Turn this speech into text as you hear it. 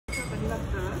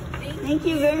Thank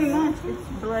you very much. It's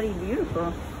bloody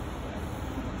beautiful.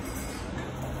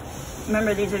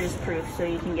 Remember, these are just proof, so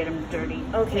you can get them dirty.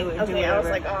 Okay, okay. I was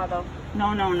like, oh, the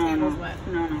no. table's wet.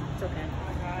 No. It's okay. Oh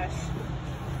my gosh.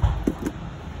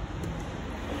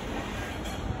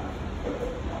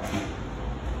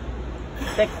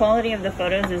 The quality of the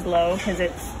photos is low because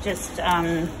it's just,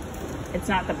 it's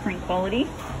not the print quality.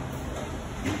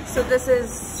 So this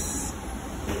is,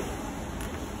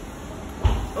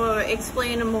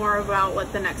 explain more about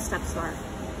what the next steps are.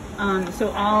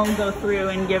 So I'll go through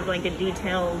and give like a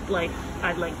detailed, like,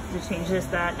 I'd like to change this,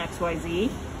 that, X, Y, Z.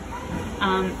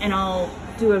 And I'll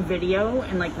do a video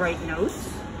and like write notes.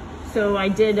 So I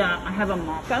did, I have a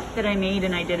mock-up that I made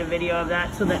and I did a video of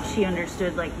that so that she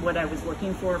understood like what I was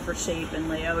looking for shape and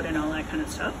layout and all that kind of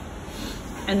stuff.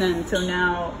 And then, so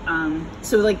now,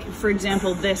 so like, for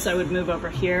example, this, I would move over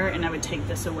here and I would take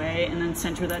this away and then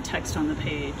center that text on the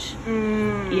page.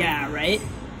 Yeah, right?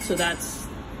 So that's,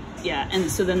 yeah, and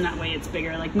so then that way it's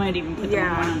bigger. Like, might even put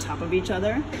them one on top of each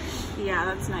other. Yeah,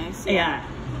 that's nice. Yeah.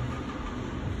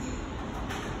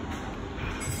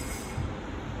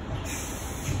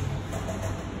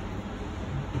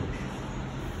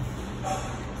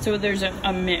 So there's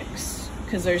a mix,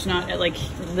 because there's not, like,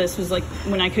 this was like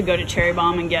when I could go to Cherry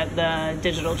Bomb and get the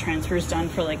digital transfers done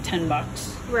for like $10.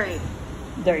 Right.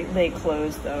 They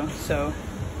closed though, so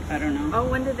I don't know. Oh,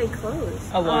 when did they close?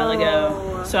 A while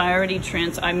ago. So I already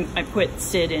I put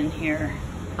Sid in here.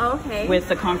 Oh, okay. With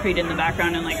the concrete in the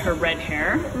background and like her red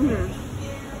hair. Mm-hmm.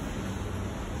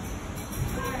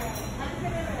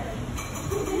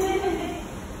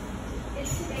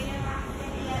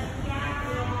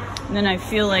 And then I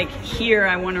feel like here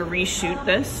I want to reshoot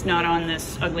this, not on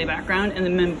this ugly background, and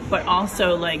then but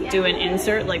also like do an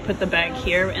insert, like put the bag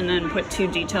here and then put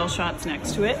 2 detail shots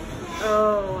next to it.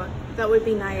 Oh, that would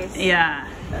be nice. Yeah.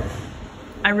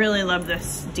 I really love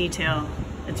this detail.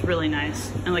 It's really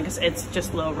nice. And like it's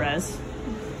just low res.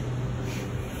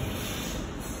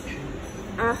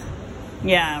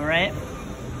 Yeah, right?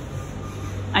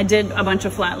 I did a bunch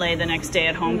of flat lay the next day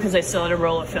at home because I still had a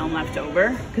roll of film left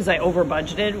over because I over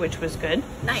budgeted, which was good.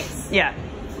 Nice. Yeah.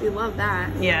 We love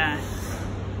that. Yeah.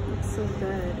 It's so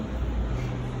good.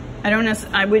 I don't know.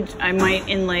 I might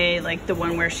inlay like the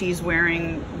one where she's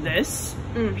wearing this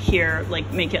here,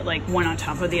 like make it like one on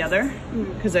top of the other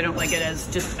because I don't like it as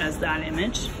just as that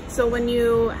image. So when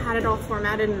you had it all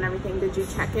formatted and everything, did you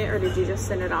check it or did you just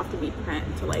send it off to be print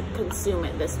to like consume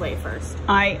it this way first?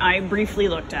 I briefly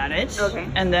looked at it. Okay.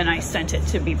 And then I sent it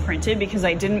to be printed because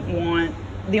I didn't want,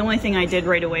 the only thing I did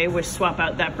right away was swap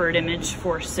out that bird image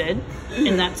for Sid.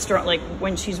 And that's like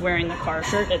when she's wearing the car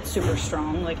shirt, it's super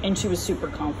strong. Like, and she was super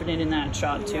confident in that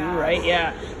shot too, right?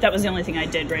 Yeah. That was the only thing I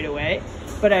did right away.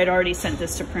 But I had already sent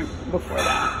this to print before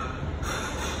that.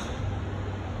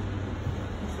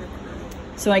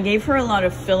 So I gave her a lot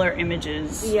of filler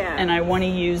images. Yeah. And I want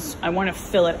to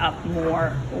fill it up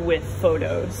more with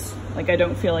photos. Like, I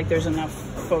don't feel like there's enough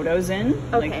photos in.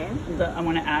 Okay. Like, I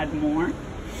want to add more.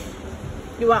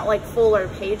 You want like fuller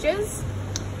pages?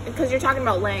 Because you're talking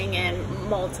about laying in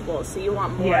multiple, so you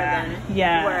want more than,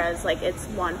 whereas like it's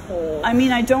one whole. I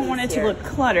mean, I don't want it to look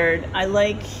cluttered. I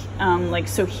like,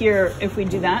 so here, if we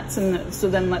do that, so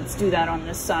then let's do that on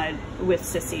this side with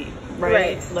Sissy,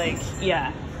 right? Like,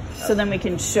 yeah. So then we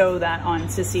can show that on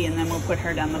Sissy and then we'll put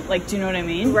her down the, like, do you know what I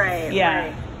mean? Right, yeah.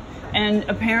 right. And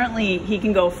apparently he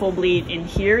can go full bleed in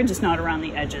here, just not around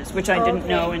the edges, which I didn't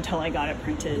know until I got it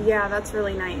printed. Yeah, that's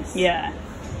really nice. Yeah.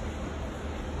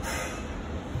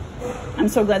 I'm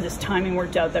so glad this timing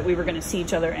worked out that we were going to see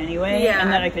each other anyway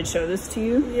and that I could show this to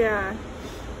you. Yeah.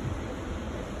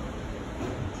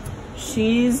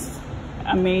 She's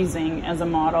amazing as a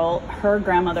model. Her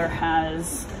grandmother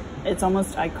has, it's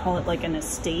almost, I call it like an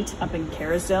estate up in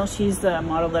Kerrisdale. She's the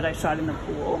model that I shot in the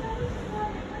pool.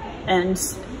 And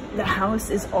the house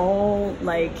is all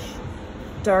like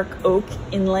dark oak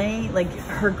inlay. Like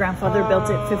her grandfather built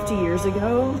it 50 years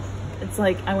ago. It's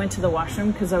like, I went to the washroom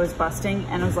because I was busting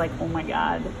and I was like, oh my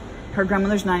God, her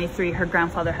grandmother's 93, her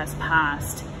grandfather has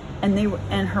passed. And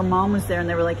her mom was there and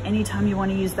they were like, anytime you want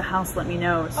to use the house, let me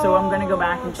know. So I'm going to go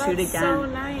back and shoot again. That's so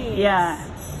nice. Yeah.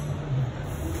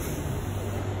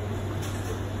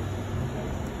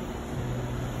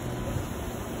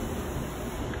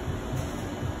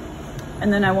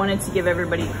 And then I wanted to give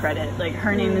everybody credit. Like,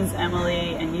 her name is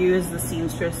Emily and you as the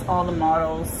seamstress, all the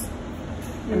models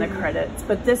in the credits.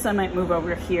 But this I might move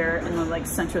over here and then like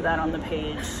center that on the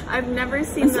page. I've never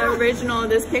seen the original of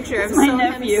this picture. I've shown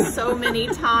him so many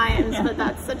times, but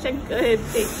that's such a good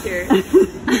picture.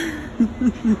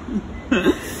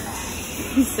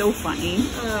 He's so funny.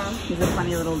 He's a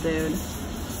funny little dude.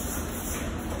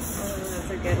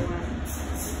 a good one.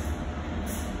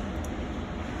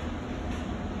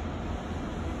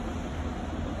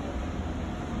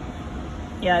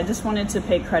 Yeah, I just wanted to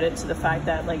pay credit to the fact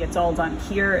that like it's all done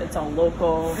here, it's all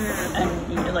local,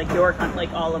 and like your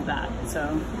like all of that.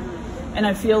 So, and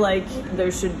I feel like there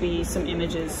should be some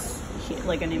images,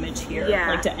 like an image here,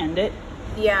 like to end it.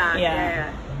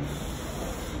 Yeah.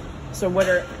 So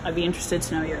I'd be interested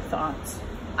to know your thoughts.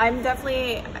 I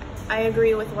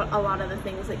agree with a lot of the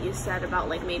things that you said about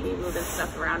like maybe moving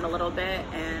stuff around a little bit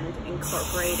and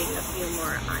incorporating a few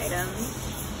more items.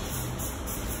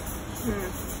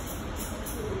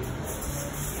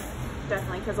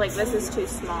 Definitely, because like this is too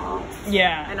small.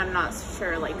 Yeah. And I'm not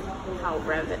sure like how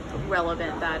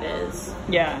relevant that is.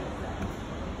 Yeah.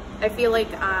 I feel like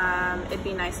it'd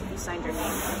be nice if you signed your name.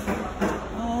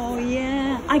 Oh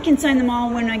yeah, I can sign them all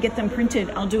when I get them printed.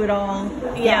 I'll do it all.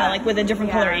 Yeah, like with a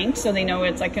different color ink, so they know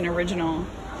it's like an original.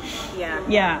 Yeah.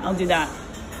 Yeah, I'll do that.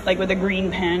 Like with a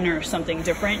green pen or something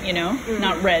different, you know,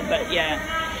 not red, but yeah.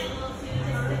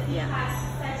 Yeah.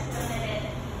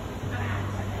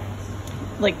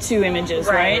 Like 2 images,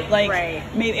 right? Like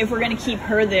maybe if we're gonna keep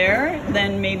her there,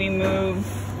 then maybe move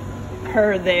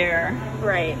her there.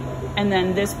 Right. And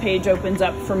then this page opens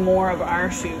up for more of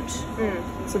our shoot.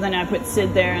 So then I put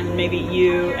Sid there and maybe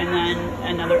you and then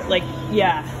another, like,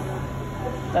 yeah.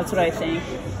 That's what I think.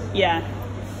 Yeah.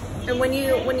 And when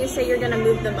you say you're gonna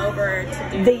move them over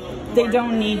to do they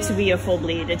don't need to be a full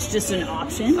bleed. It's just an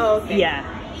option. Oh, okay.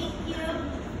 Yeah.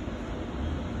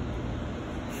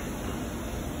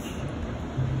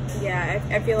 Yeah,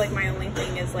 I feel like my only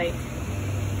thing is like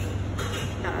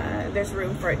there's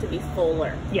room for it to be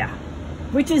fuller. Yeah,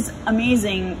 which is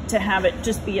amazing to have it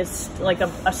just be a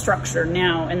structure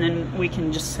now, and then we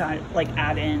can just like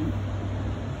add in.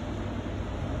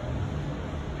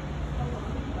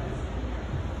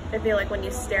 I feel like when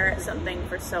you stare at something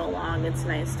for so long, it's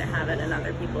nice to have it in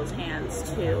other people's hands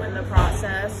too in the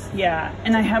process. Yeah,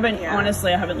 and I haven't,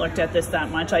 honestly, I haven't looked at this that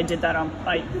much. I did that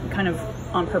I kind of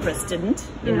on purpose didn't,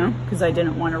 you know, because I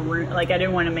didn't want to, I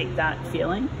didn't want to make that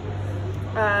feeling.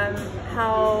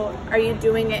 How are you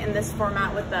doing it in this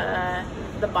format with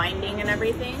the binding and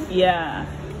everything? Yeah.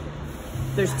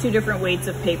 There's 2 different weights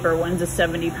of paper. One's a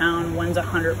 70 pound, one's a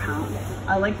 100 pound.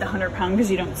 I like the 100 pound because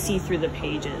you don't see through the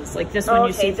pages. Like this one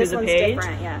you see through the page.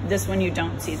 Yeah. This one you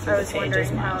don't see through the page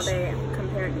as much. How they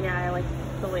compared. Yeah, I like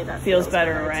the way that feels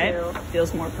better, right? Too.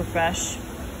 Feels more profesh.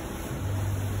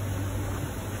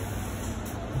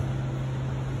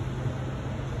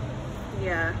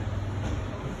 Yeah.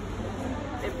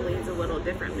 It bleeds a little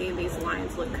differently. These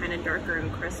lines look kind of darker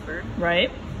and crisper.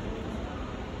 Right?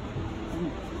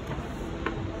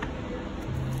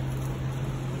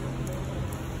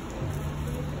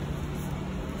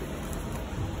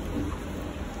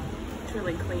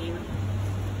 Really clean.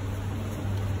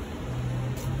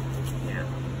 Yeah.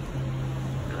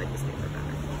 I like this paper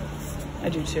better. I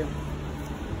do too.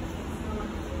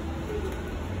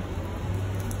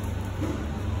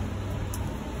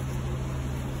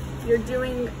 You're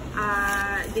doing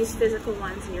these physical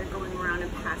ones and you're going around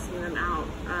and passing them out.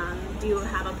 Do you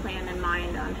have a plan in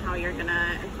mind on how you're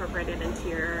gonna incorporate it into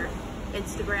your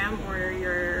Instagram or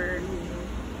your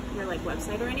like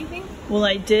website or anything? Well,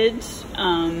 I did.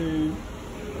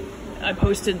 I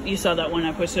posted. You saw that one.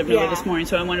 I posted a video this morning.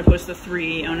 So I want to post the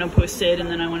 3. I want to post Sid, and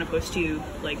then I want to post you.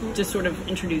 Like just sort of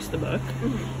introduce the book,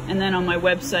 and then on my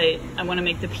website, I want to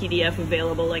make the PDF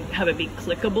available. Like have it be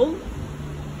clickable.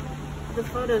 The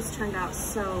photos turned out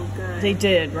so good. They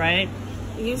did, right?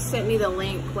 You sent me the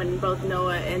link when both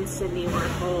Noah and Sydney were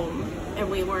home,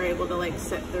 and we were able to like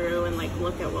sit through and like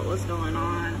look at what was going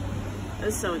on. It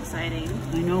was so exciting.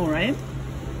 I know, right?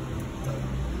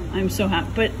 I'm so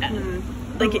happy, but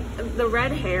like the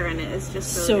red hair in it is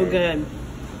just so good.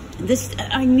 This,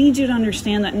 I need you to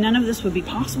understand that none of this would be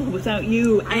possible without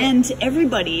you and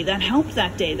everybody that helped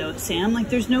that day, though, Sam. Like,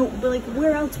 there's no, like,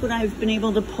 where else would I have been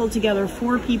able to pull together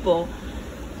 4 people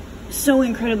so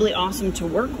incredibly awesome to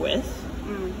work with?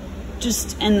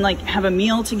 Just, and like, have a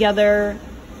meal together,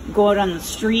 go out on the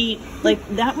street. Like,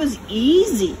 that was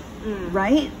easy,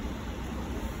 right?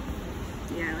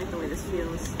 Yeah, I like the way this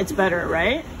feels. It's better,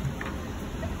 right?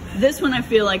 This one I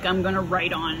feel like I'm gonna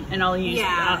write on, and I'll use.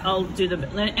 I'll do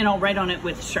and I'll write on it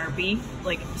with Sharpie,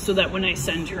 like so that when I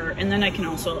send her, and then I can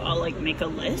also I'll like make a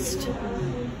list.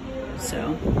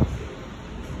 So.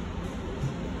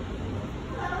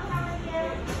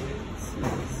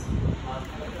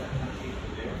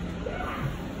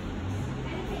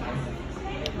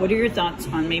 What are your thoughts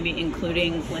on maybe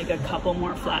including like a couple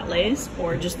more flat lays,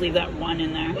 or just leave that one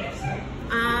in there?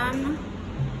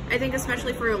 I think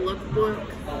especially for a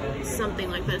lookbook, something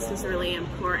like this is really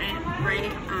important, right?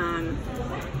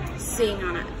 Seeing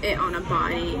it on a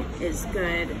body is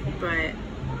good, but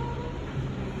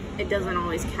it doesn't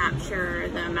always capture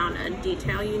the amount of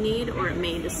detail you need, or it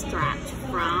may distract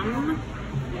from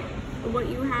what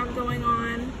you have going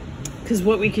on. Because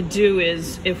what we could do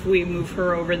is, if we move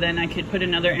her over, then I could put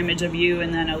another image of you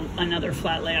and then another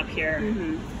flat lay up here.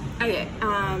 Mm-hmm. Okay.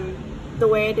 The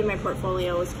way I did my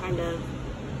portfolio was kind of,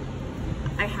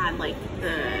 I had like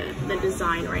the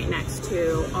design right next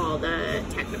to all the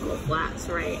technical flats,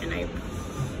 right? And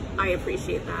I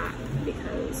appreciate that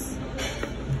because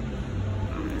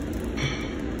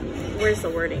where's the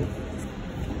wording?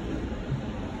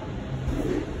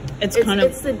 It's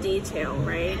the detail,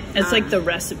 right? It's like the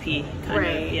recipe kind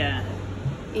of, yeah.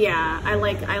 Yeah, I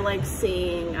like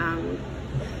seeing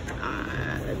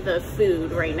the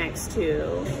food right next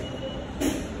to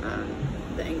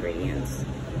the ingredients.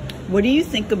 What do you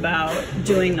think about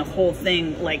doing the whole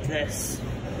thing like this?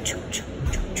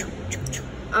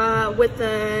 With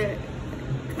the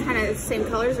kind of same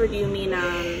colors, or do you mean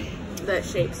the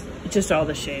shapes? Just all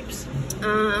the shapes.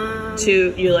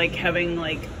 You like having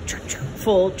like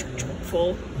full.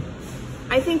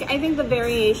 I think the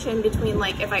variation between,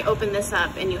 like, if I open this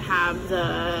up and you have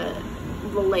the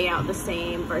layout the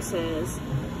same versus,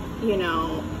 you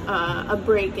know, a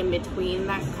break in between,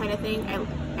 that kind of thing.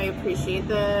 I appreciate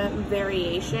the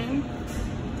variation.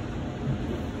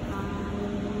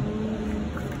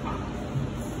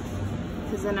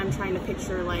 Because then I'm trying to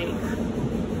picture like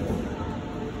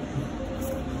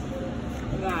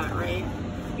that, right?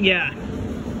 Yeah.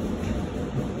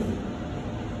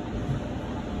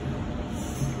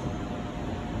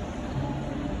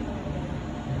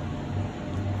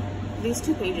 These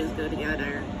two pages go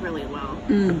together really well.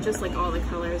 Just like all the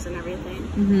colors and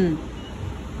everything.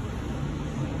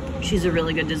 She's a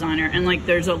really good designer, and like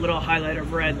there's a little highlight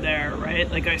of red there, right?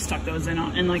 Like I stuck those in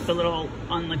on, and like the little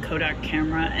on the Kodak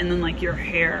camera, and then like your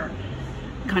hair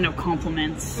kind of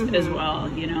complements as well,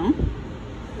 you know?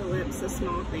 The lips, the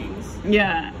small things.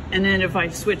 Yeah, and then if I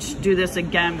do this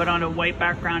again, but on a white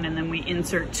background, and then we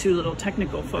insert two little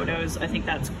technical photos, I think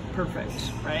that's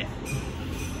perfect, right?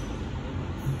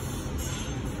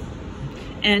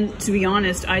 And to be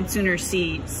honest, I'd sooner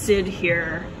see Sid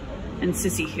here and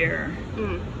Sissy here.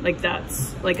 Like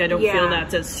that's, like I don't feel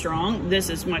that's as strong.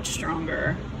 This is much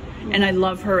stronger. And I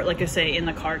love her, like I say, in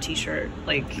the car t-shirt.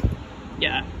 Like,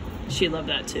 yeah, she loved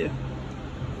that too.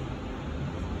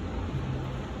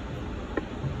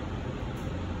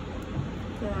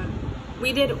 Yeah.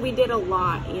 We did a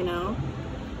lot, you know?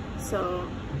 So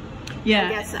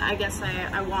yeah, I guess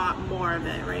I want more of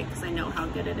it, right? Because I know how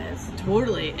good it is.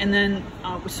 Totally. And then,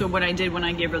 so what I did when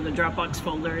I gave her the Dropbox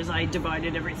folder is I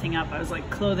divided everything up. I was like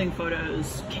clothing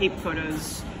photos, cape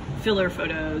photos, filler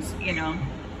photos, you know.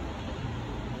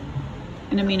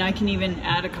 And I mean, I can even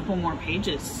add a couple more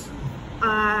pages.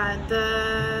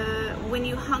 When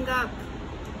you hung up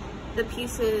the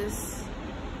pieces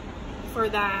for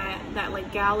that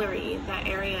like gallery, that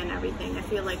area and everything, I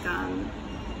feel like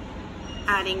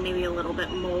adding maybe a little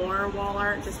bit more wall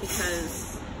art, just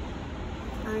because,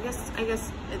 or I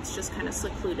guess it's just kind of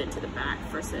secluded to the back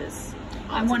versus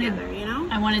all together, you know?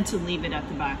 I wanted to leave it at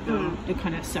the back though, to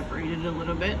kind of separate it a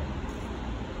little bit.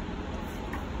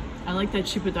 I like that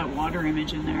she put that water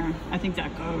image in there. I think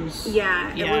that goes.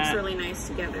 Yeah, it looks really nice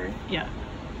together. Yeah.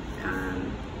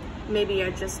 Maybe I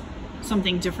just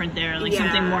something different there, like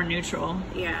something more neutral.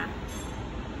 Yeah.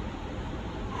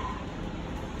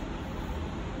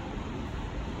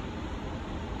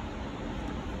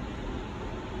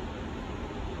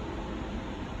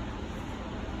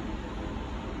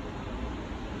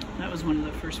 That was one of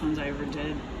the first ones I ever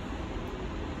did.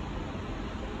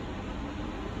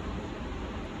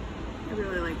 I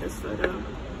really like this photo.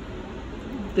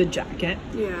 The jacket.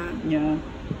 Yeah. Yeah.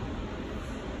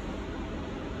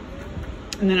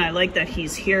 And then I like that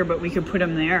he's here, but we could put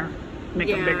him there, make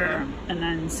him bigger, and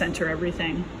then center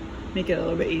everything, make it a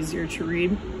little bit easier to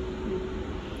read.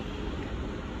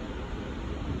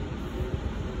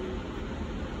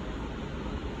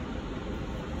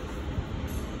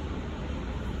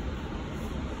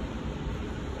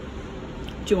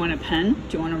 Do you want a pen?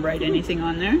 Do you want to write anything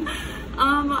on there?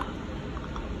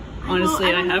 Honestly,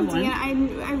 I have one.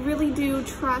 I really do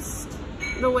trust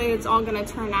the way it's all going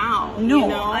to turn out. No, you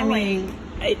know? I mean,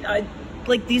 I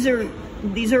like these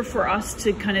are for us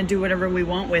to kind of do whatever we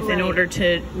want with in order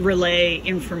to relay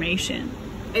information.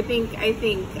 I think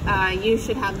you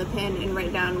should have the pen and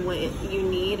write down what you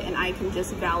need, and I can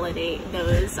just validate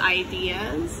those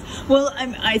ideas. Well,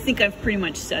 I think I've pretty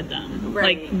much said them.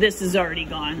 Right. Like, this is already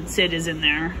gone. Sid is in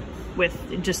there.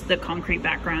 with just the concrete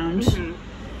background.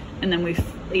 And then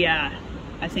yeah,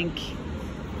 I think,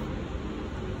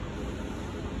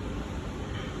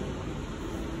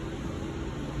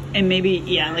 and maybe,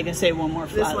 yeah, like I say, one more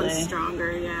flat lay. This one's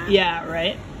stronger, yeah. Yeah,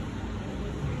 right?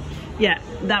 Yeah,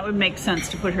 that would make sense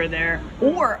to put her there.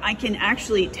 Or I can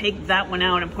actually take that one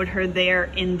out and put her there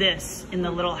in this, in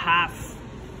the little half,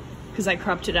 because I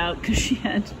cropped it out because she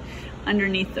had,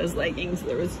 underneath those leggings,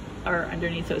 there was, or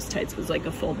underneath those tights was like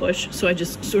a full bush. So I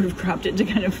just sort of cropped it to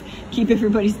kind of keep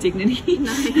everybody's dignity.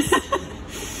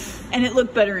 Nice. And it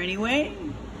looked better anyway.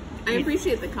 I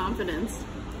appreciate the confidence.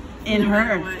 In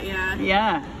her. What, yeah.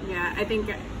 Yeah. Yeah, I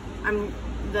think I'm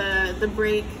the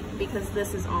break, because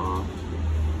this is all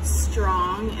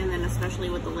strong, and then especially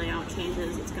with the layout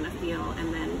changes, it's gonna feel,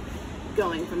 and then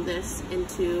going from this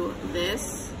into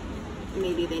this,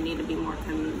 maybe they need to be more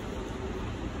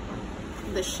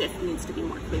the shift needs to be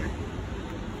more clear.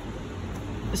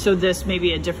 So this may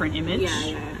be a different image?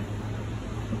 Yeah.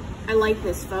 I like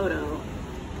this photo.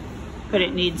 But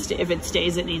it needs to, if it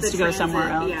stays, it needs to go somewhere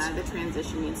else. Yeah, the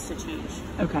transition needs to change.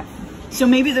 Okay. So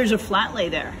maybe there's a flat lay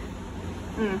there.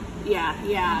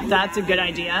 Yeah. That's a good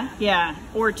idea. Yeah.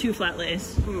 Or 2 flat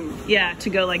lays. Yeah, to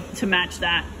go like, to match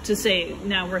that. To say,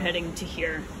 now we're heading to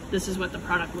here. This is what the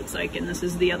product looks like, and this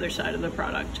is the other side of the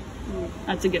product.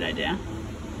 That's a good idea.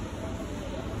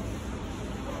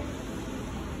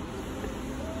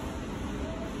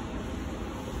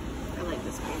 I like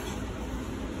this page.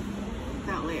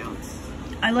 That layout.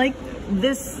 I like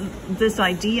this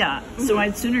idea. So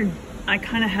I'd sooner, I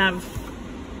kind of have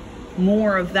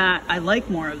more of that. I like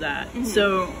more of that.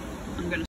 So I'm gonna